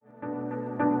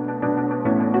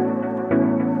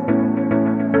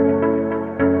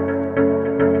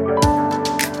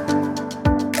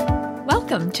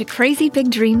to Crazy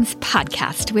Big Dreams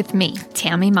podcast with me,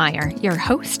 Tammy Meyer, your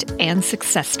host and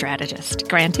success strategist,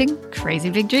 granting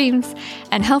crazy big dreams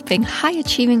and helping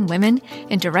high-achieving women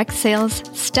in direct sales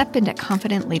step into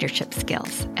confident leadership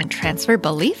skills and transfer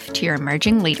belief to your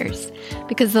emerging leaders.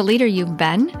 Because the leader you've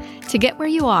been to get where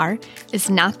you are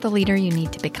is not the leader you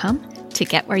need to become to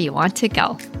get where you want to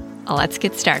go. Let's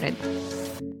get started.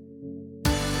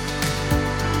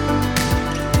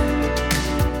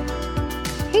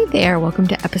 Hey there, welcome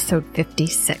to episode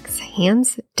 56.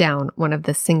 Hands down, one of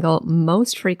the single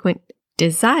most frequent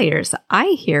desires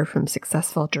I hear from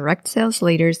successful direct sales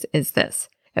leaders is this.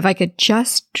 If I could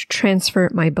just transfer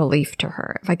my belief to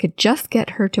her, if I could just get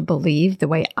her to believe the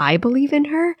way I believe in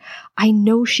her, I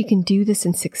know she can do this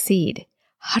and succeed.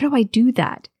 How do I do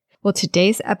that? Well,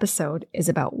 today's episode is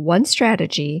about one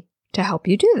strategy to help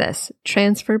you do this.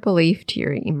 Transfer belief to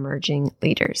your emerging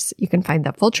leaders. You can find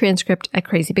the full transcript at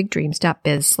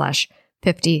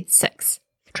crazybigdreams.biz/56.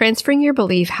 Transferring your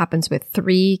belief happens with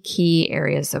three key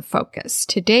areas of focus.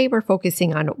 Today, we're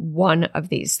focusing on one of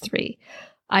these three.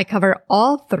 I cover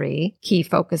all three key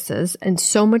focuses and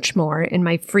so much more in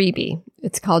my freebie.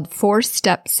 It's called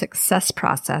 4-Step Success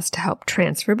Process to help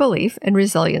transfer belief and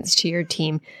resilience to your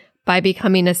team by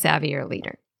becoming a savvier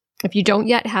leader. If you don't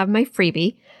yet have my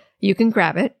freebie, you can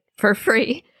grab it for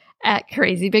free at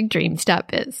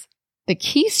crazybigdreams.biz. The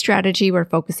key strategy we're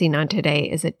focusing on today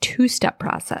is a 2-step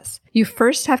process. You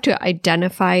first have to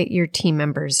identify your team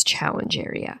member's challenge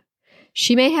area.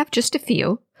 She may have just a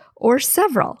few or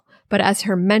several, but as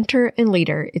her mentor and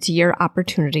leader, it's your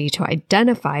opportunity to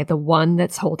identify the one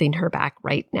that's holding her back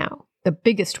right now. The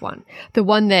biggest one, the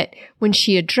one that when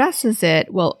she addresses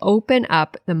it will open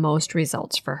up the most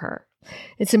results for her.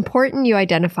 It's important you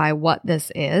identify what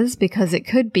this is because it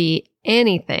could be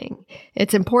anything.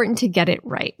 It's important to get it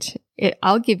right.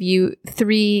 I'll give you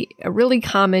 3 really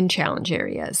common challenge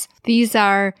areas. These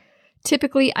are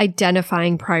typically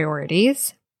identifying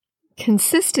priorities,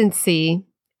 consistency,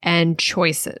 and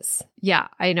choices. Yeah,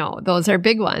 I know those are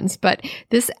big ones, but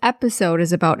this episode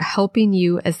is about helping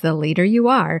you as the leader you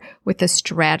are with a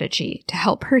strategy to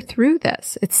help her through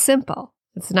this. It's simple.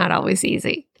 It's not always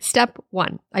easy. Step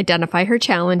 1, identify her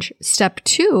challenge. Step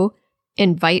 2,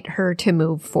 invite her to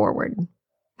move forward.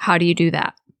 How do you do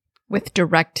that? With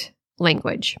direct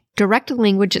language. Direct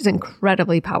language is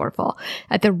incredibly powerful.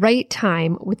 At the right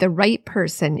time, with the right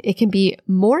person, it can be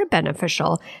more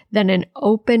beneficial than an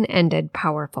open-ended,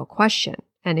 powerful question.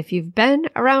 And if you've been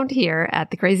around here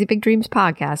at the Crazy Big Dreams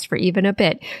podcast for even a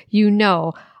bit, you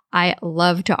know I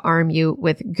love to arm you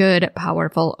with good,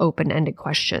 powerful, open-ended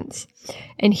questions.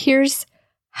 And here's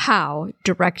how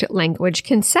direct language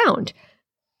can sound.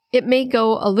 It may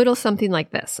go a little something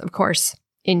like this, of course,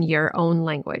 in your own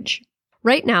language.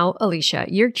 Right now, Alicia,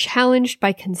 you're challenged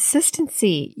by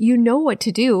consistency. You know what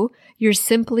to do. You're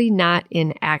simply not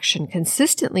in action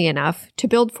consistently enough to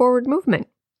build forward movement.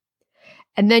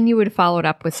 And then you would follow it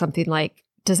up with something like,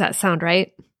 does that sound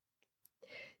right?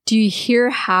 Do you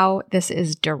hear how this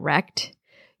is direct?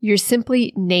 You're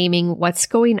simply naming what's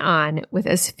going on with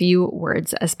as few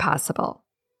words as possible.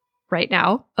 Right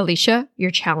now, Alicia, you're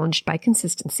challenged by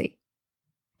consistency.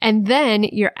 And then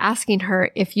you're asking her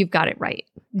if you've got it right.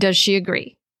 Does she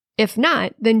agree? If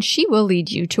not, then she will lead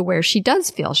you to where she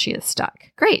does feel she is stuck.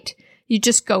 Great. You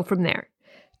just go from there.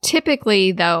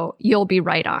 Typically, though, you'll be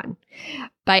right on.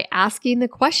 By asking the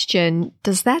question,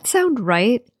 does that sound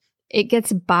right? It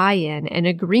gets buy-in and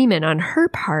agreement on her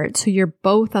part so you're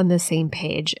both on the same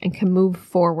page and can move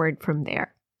forward from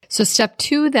there. So step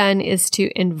 2 then is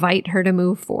to invite her to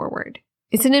move forward.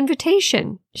 It's an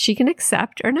invitation. She can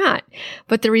accept or not,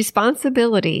 but the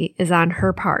responsibility is on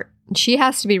her part. She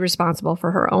has to be responsible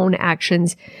for her own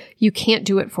actions. You can't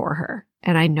do it for her.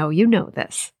 And I know you know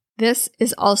this. This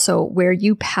is also where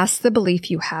you pass the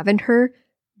belief you have in her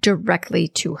directly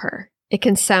to her. It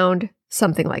can sound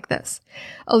something like this.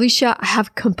 Alicia, I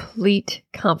have complete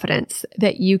confidence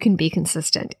that you can be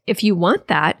consistent. If you want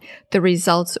that, the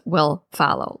results will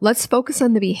follow. Let's focus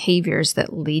on the behaviors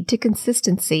that lead to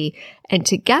consistency, and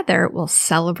together we'll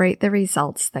celebrate the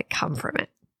results that come from it.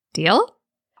 Deal?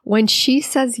 When she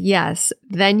says yes,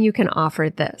 then you can offer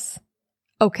this.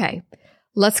 Okay,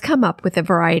 let's come up with a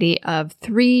variety of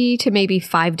 3 to maybe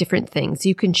 5 different things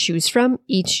you can choose from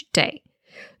each day.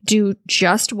 Do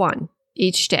just one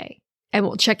each day. And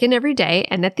we'll check in every day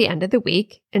and at the end of the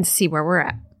week and see where we're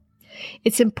at.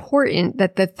 It's important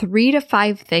that the 3 to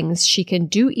 5 things she can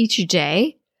do each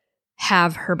day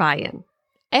have her buy-in.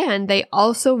 And they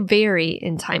also vary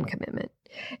in time commitment.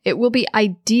 It will be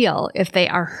ideal if they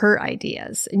are her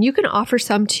ideas, and you can offer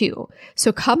some too.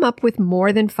 So come up with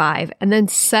more than 5 and then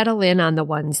settle in on the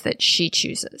ones that she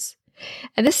chooses.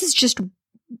 And this is just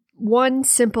one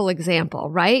simple example,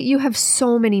 right? You have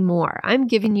so many more. I'm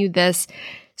giving you this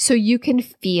so you can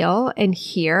feel and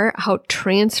hear how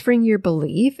transferring your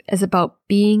belief is about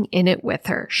being in it with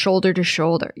her, shoulder to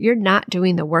shoulder. You're not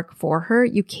doing the work for her.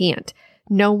 You can't.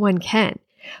 No one can.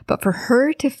 But for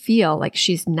her to feel like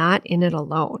she's not in it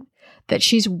alone, that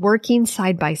she's working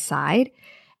side by side,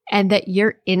 and that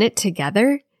you're in it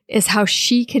together is how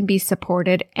she can be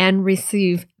supported and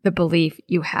receive the belief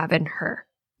you have in her.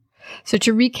 So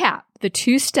to recap, the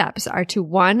 2 steps are to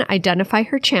 1, identify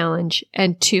her challenge,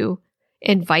 and 2,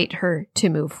 invite her to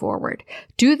move forward.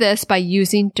 Do this by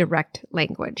using direct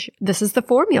language. This is the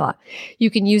formula. You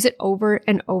can use it over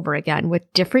and over again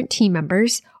with different team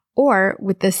members or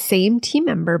with the same team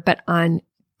member, but on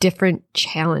different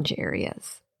challenge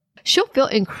areas. She'll feel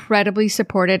incredibly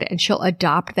supported and she'll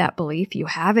adopt that belief you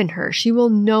have in her. She will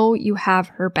know you have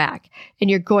her back and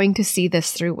you're going to see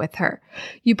this through with her.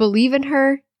 You believe in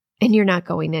her and you're not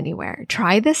going anywhere.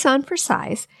 Try this on for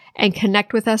size and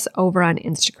connect with us over on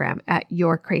Instagram at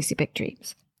Your Crazy Big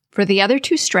Dreams. For the other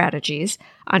 2 strategies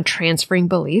on transferring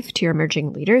belief to your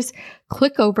emerging leaders,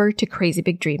 click over to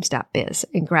crazybigdreams.biz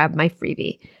and grab my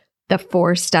freebie, the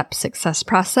 4-step success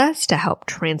process to help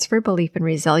transfer belief and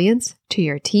resilience to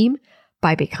your team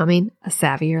by becoming a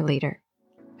savvier leader.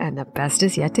 And the best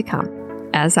is yet to come,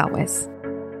 as always.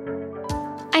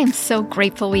 I am so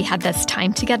grateful we had this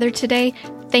time together today.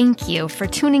 Thank you for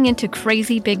tuning into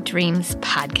Crazy Big Dreams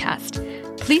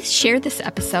podcast. Please share this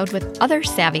episode with other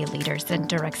savvy leaders in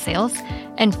direct sales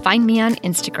and find me on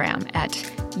Instagram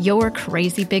at Your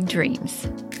Crazy Big Dreams.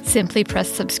 Simply press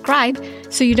subscribe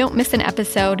so you don't miss an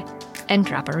episode and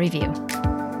drop a review.